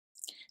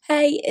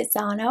Hey, it's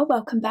Zana.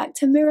 Welcome back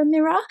to Mirror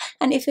Mirror.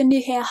 And if you're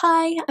new here,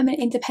 hi, I'm an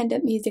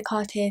independent music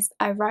artist.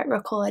 I write,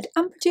 record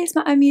and produce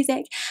my own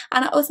music,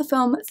 and I also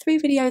film 3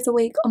 videos a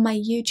week on my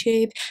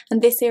YouTube.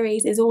 And this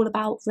series is all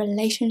about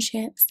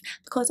relationships,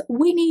 because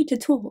we need to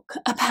talk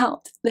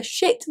about the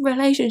shit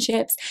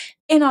relationships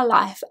in our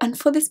life. And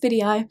for this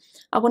video,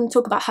 I want to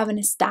talk about having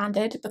a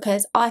standard,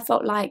 because I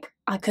felt like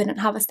I couldn't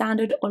have a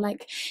standard, or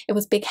like it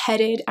was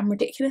big-headed and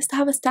ridiculous to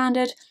have a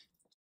standard.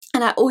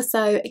 And I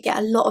also get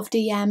a lot of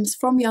DMs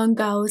from young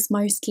girls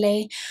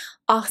mostly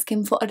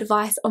asking for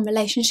advice on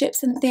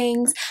relationships and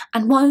things.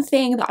 And one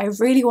thing that I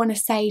really want to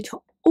say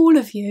to all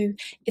of you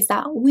is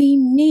that we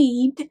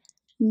need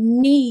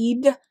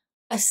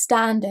a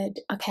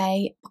standard,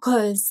 okay?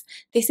 Because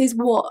this is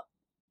what,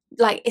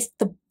 like, it's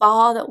the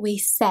bar that we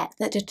set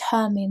that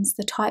determines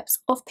the types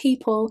of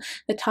people,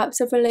 the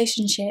types of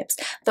relationships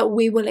that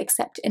we will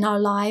accept in our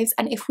lives.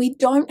 And if we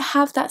don't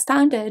have that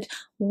standard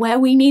where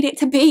we need it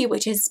to be,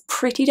 which is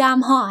pretty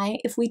damn high,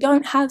 if we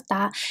don't have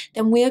that,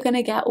 then we are going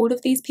to get all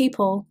of these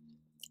people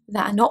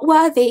that are not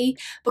worthy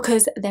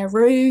because they're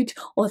rude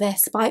or they're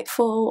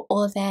spiteful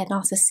or they're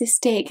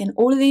narcissistic and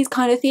all of these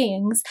kind of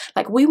things.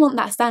 Like, we want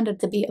that standard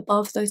to be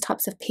above those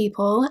types of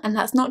people, and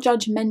that's not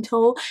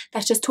judgmental.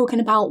 That's just talking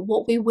about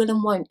what we will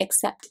and won't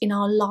accept in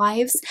our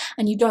lives,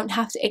 and you don't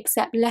have to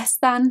accept less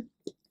than.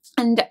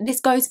 And this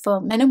goes for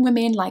men and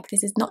women. Like,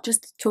 this is not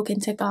just talking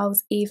to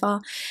girls either,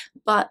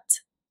 but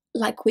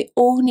like, we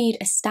all need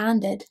a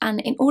standard. And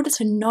in order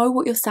to know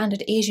what your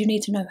standard is, you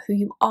need to know who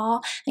you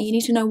are and you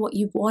need to know what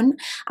you want.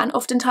 And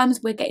oftentimes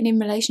we're getting in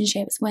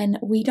relationships when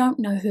we don't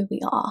know who we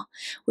are,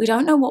 we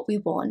don't know what we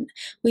want,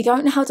 we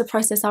don't know how to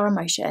process our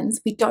emotions,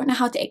 we don't know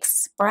how to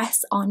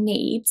express our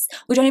needs,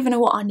 we don't even know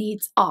what our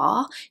needs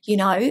are, you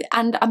know.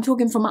 And I'm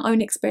talking from my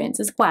own experience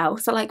as well.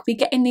 So like, we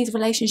get in these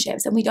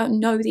relationships and we don't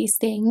know these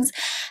things,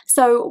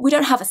 so we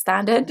don't have a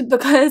standard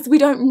because we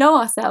don't know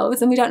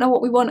ourselves and we don't know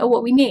what we want or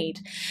what we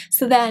need.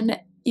 So then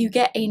you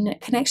get in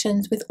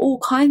connections with all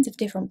kinds of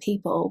different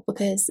people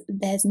because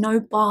there's no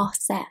bar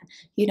set,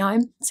 you know.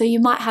 So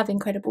you might have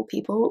incredible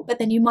people, but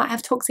then you might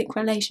have toxic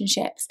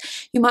relationships.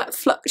 You might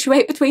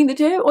fluctuate between the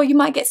two, or you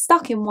might get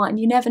stuck in one.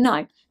 You never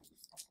know.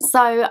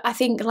 So I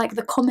think, like,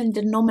 the common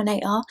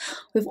denominator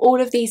with all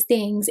of these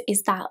things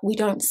is that we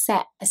don't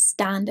set a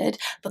standard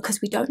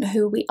because we don't know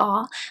who we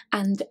are,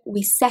 and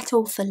we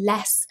settle for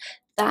less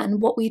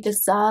than what we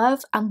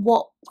deserve and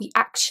what we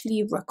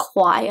actually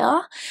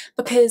require,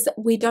 because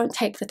we don't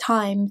take the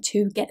time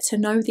to get to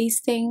know these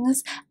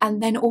things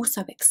and then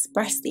also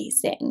express these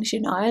things,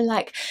 you know.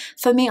 Like,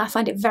 for me, I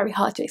find it very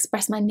hard to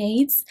express my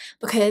needs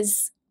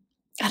because,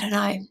 I don't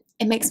know,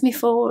 it makes me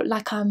feel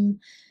like I'm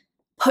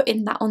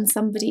putting that on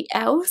somebody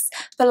else.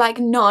 But like,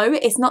 no,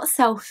 it's not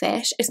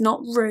selfish, it's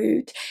not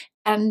rude,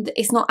 and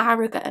it's not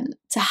arrogant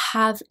to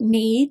have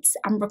needs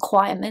and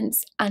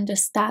requirements and a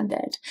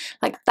standard.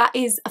 Like, that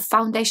is a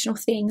foundational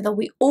thing that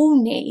we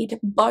all need.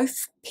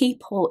 Both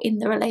people in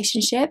the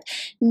relationship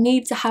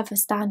need to have a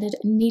standard,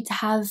 need to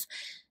have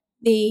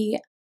the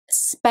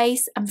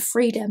space and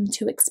freedom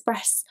to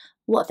express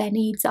what their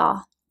needs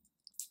are.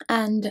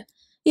 And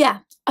yeah,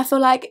 I feel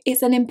like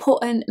it's an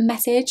important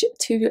message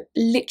to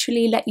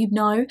literally let you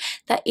know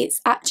that it's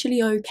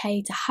actually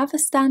okay to have a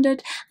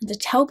standard and to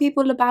tell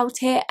people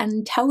about it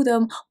and tell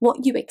them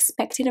what you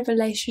expect in a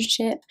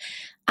relationship,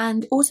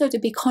 and also to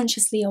be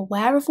consciously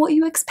aware of what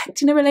you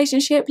expect in a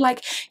relationship.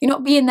 Like, you're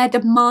not being there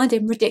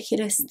demanding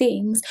ridiculous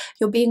things,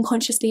 you're being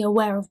consciously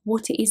aware of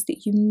what it is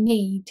that you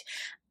need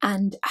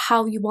and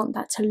how you want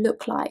that to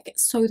look like,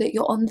 so that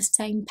you're on the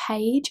same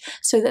page,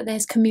 so that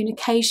there's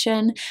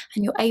communication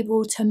and you're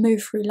able to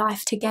move through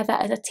life together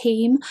as a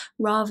team,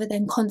 rather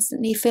than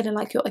constantly feeling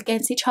like you're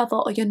against each other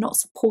or you're not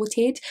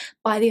supported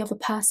by the other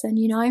person,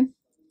 you know.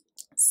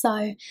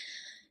 So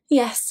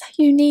yes,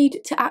 you need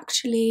to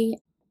actually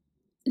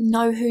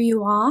know who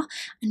you are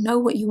and know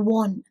what you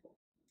want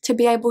to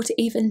be able to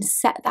even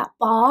set that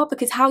bar.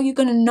 Because how are you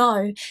going to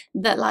know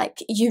that,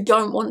 like, you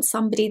don't want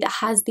somebody that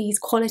has these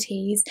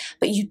qualities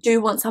but you do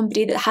want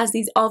somebody that has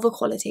these other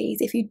qualities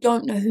if you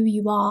don't know who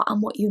you are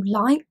and what you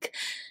like,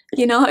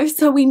 you know?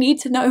 So we need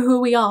to know who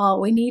we are,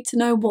 we need to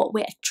know what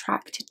we're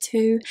attracted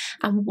to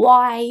and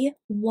why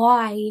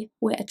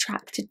we're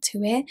attracted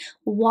to it,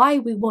 why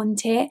we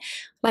want it,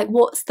 like,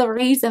 what's the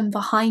reason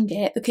behind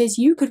it. Because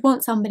you could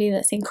want somebody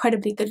that's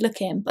incredibly good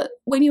looking, but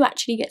when you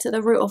actually get to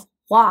the root of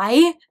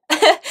why,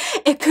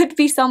 it could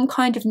be some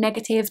kind of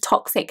negative,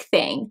 toxic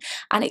thing,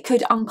 and it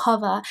could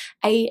uncover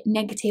a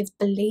negative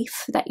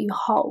belief that you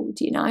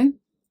hold, you know.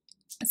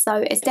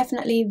 So it's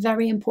definitely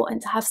very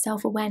important to have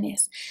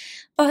self-awareness.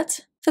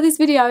 But for this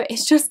video,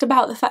 it's just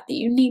about the fact that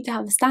you need to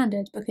have a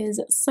standard,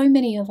 because so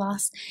many of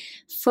us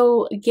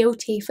feel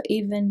guilty for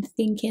even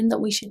thinking that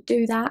we should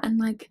do that. And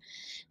like,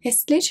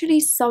 it's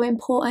literally so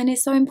important.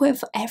 It's so important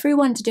for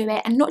everyone to do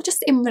it, and not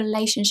just in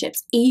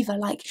relationships either.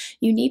 Like,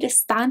 you need a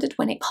standard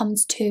when it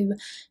comes to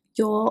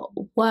your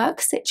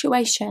work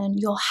situation,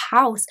 your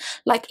house.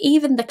 Like,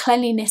 even the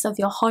cleanliness of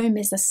your home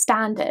is a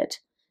standard,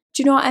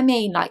 Do you know what I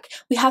mean? Like,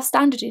 we have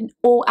standard in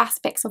all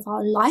aspects of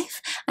our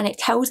life, and it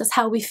tells us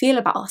how we feel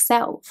about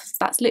ourselves.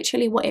 That's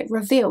literally what it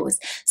reveals.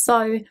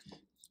 So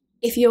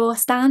if your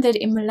standard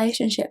in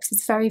relationships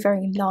is very,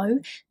 very low,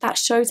 that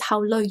shows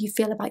how low you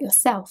feel about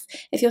yourself.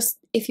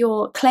 If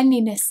your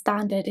cleanliness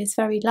standard is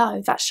very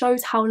low, that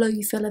shows how low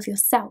you feel of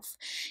yourself.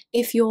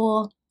 If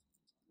your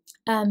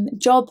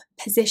job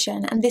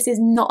position, and this is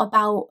not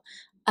about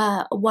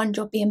one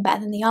job being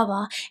better than the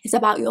other, it's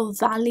about your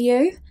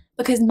value,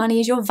 because money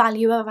is your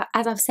value.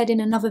 As I've said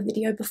in another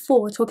video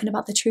before, talking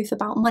about the truth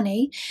about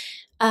money,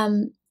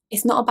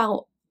 it's not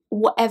about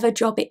whatever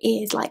job it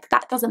is, like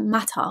that doesn't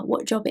matter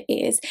what job it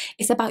is.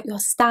 It's about your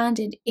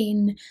standard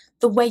in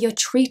the way you're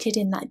treated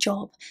in that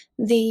job,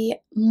 the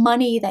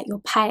money that you're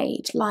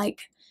paid,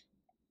 like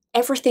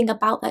everything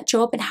about that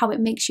job and how it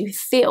makes you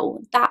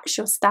feel. That's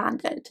your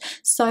standard.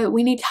 So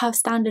we need to have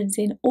standards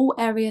in all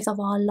areas of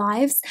our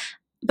lives,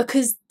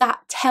 because that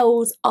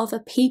tells other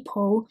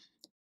people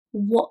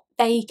what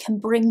they can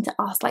bring to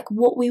us, like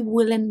what we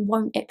will and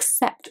won't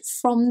accept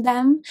from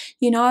them,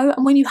 you know.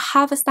 And when you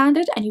have a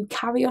standard and you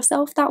carry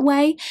yourself that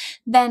way,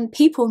 then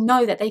people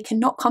know that they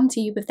cannot come to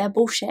you with their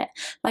bullshit.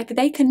 Like,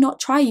 they cannot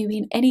try you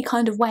in any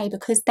kind of way,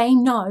 because they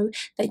know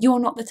that you're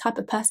not the type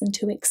of person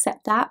to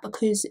accept that,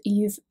 because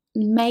you've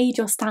made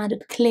your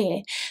standard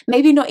clear.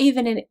 Maybe not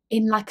even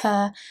in like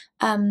a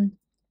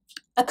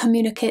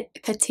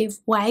communicative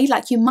way,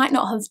 like you might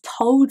not have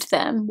told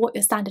them what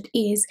your standard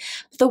is,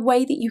 but the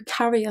way that you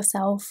carry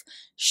yourself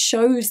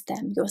shows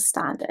them your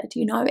standard,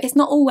 you know. It's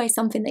not always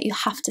something that you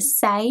have to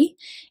say,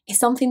 it's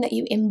something that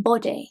you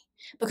embody,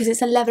 because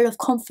it's a level of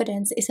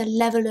confidence, it's a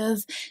level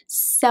of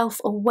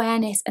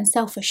self-awareness and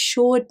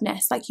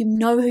self-assuredness. Like, you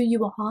know who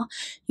you are,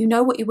 you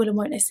know what you will and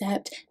won't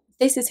accept.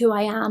 This is who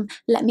I am,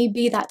 let me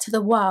be that to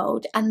the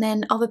world. And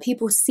then other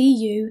people see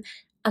you,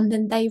 and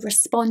then they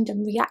respond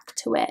and react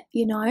to it,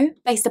 you know,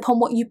 based upon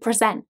what you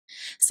present.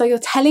 So you're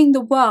telling the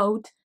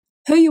world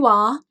who you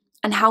are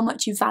and how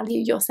much you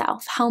value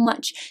yourself, how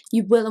much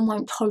you will and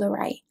won't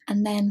tolerate.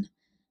 And then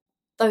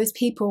those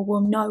people will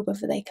know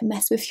whether they can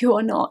mess with you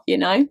or not, you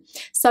know.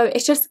 So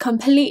it's just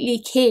completely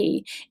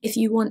key, if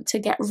you want to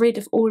get rid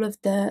of all of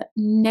the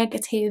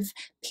negative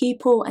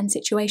people and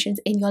situations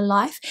in your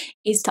life,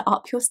 is to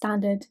up your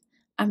standard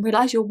and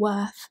realize your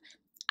worth,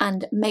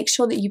 and make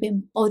sure that you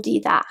embody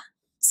that,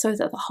 so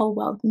that the whole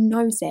world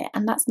knows it.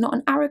 And that's not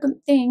an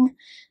arrogant thing,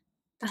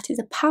 that is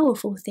a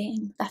powerful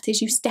thing. That is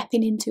you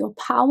stepping into your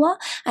power.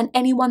 And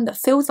anyone that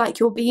feels like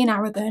you're being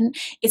arrogant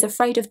is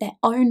afraid of their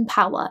own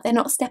power. They're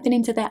not stepping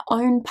into their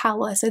own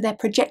power, so they're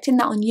projecting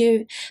that on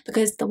you,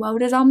 because the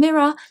world is our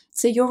mirror.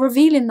 So you're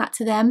revealing that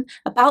to them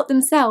about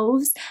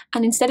themselves,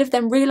 and instead of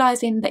them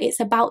realizing that it's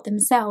about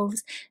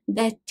themselves,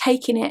 they're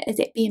taking it as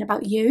it being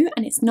about you,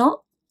 and it's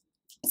not.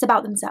 It's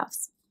about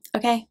themselves,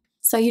 okay?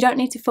 So you don't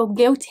need to feel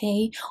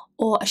guilty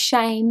or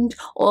ashamed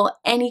or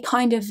any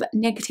kind of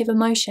negative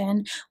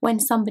emotion when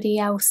somebody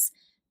else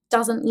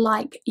doesn't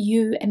like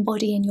you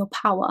embodying your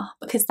power,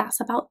 because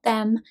that's about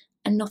them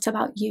and not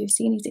about you.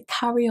 So you need to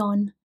carry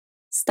on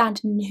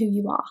standing in who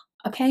you are,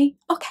 okay?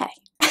 Okay.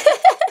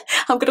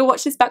 I'm going to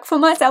watch this back for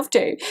myself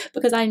too,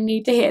 because I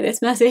need to hear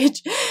this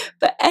message.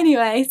 But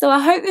anyway, so I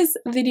hope this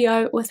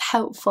video was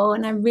helpful,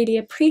 and I really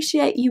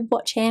appreciate you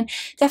watching.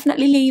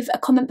 Definitely leave a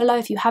comment below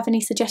if you have any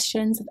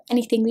suggestions of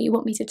anything that you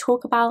want me to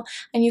talk about,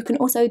 and you can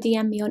also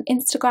DM me on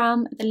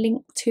Instagram. The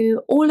link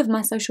to all of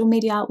my social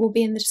media will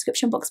be in the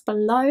description box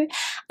below,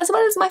 as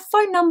well as my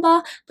phone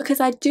number, because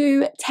I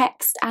do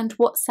text and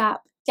WhatsApp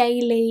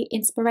daily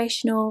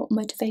inspirational,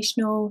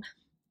 motivational,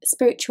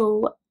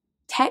 spiritual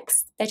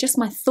texts. They're just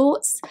my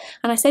thoughts,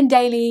 and I send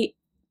daily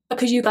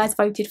because you guys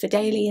voted for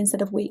daily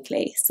instead of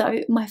weekly. So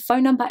my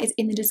phone number is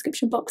in the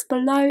description box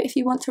below if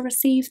you want to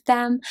receive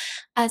them,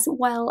 as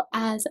well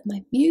as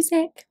my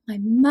music, my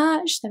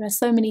merch. There are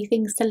so many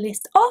things to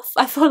list off,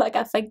 I feel like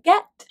I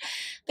forget,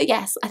 but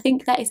yes, I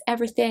think that is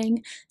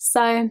everything.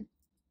 So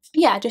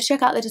yeah, just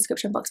check out the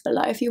description box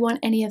below if you want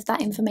any of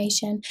that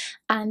information,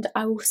 and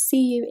I will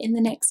see you in the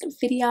next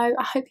video.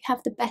 I hope you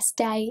have the best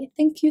day.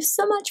 Thank you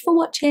so much for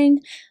watching.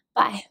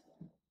 Bye.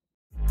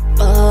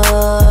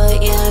 Oh,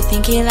 yeah, I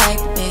think he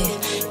like me.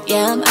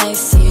 Yeah, I'm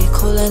icy,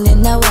 cooling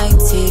in that white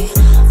tee.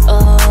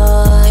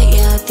 Oh,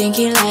 yeah, I think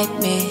he like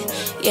me.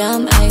 Yeah,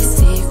 I'm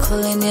icy,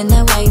 cooling in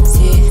that white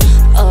tee.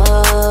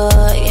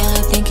 Oh, yeah,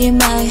 I think he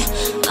might.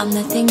 I'm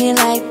the thing he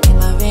like, in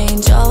my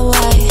range all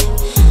white.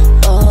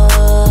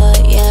 Oh,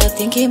 yeah, I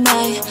think he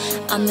might.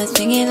 I'm the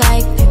thing he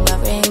like, in my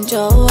range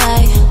all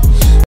white.